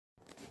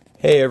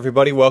Hey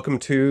everybody, welcome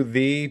to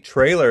the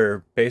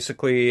trailer.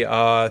 Basically,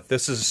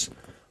 this is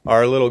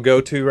our little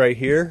go-to right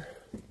here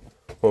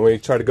when we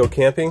try to go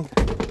camping.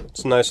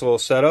 It's a nice little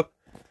setup.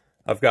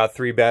 I've got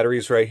 3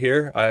 batteries right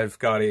here. I've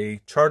got a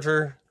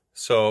charger,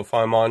 so if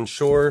I'm on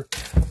shore,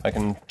 I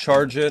can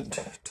charge it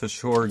to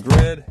shore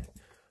grid.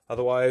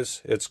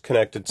 Otherwise, it's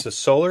connected to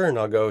solar, and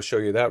I'll go show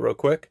you that real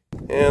quick.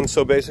 And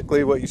so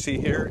basically what you see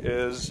here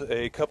is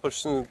a couple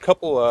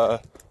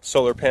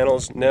solar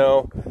panels.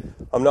 Now,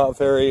 I'm not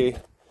very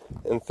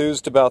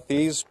enthused about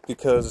these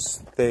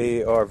because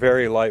they are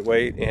very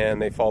lightweight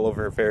and they fall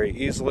over very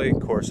easily.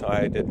 Of course,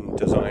 I didn't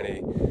design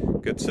a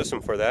good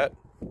system for that.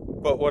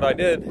 But what I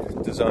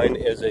did design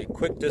is a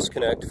quick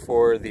disconnect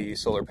for the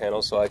solar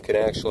panels so I could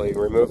actually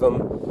remove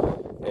them,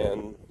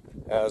 and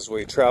as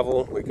we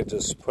travel we could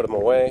just put them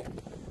away.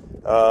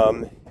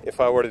 If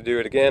I were to do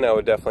it again, I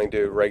would definitely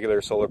do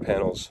regular solar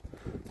panels.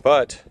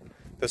 But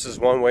this is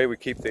one way we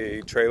keep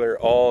the trailer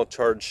all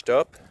charged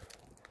up.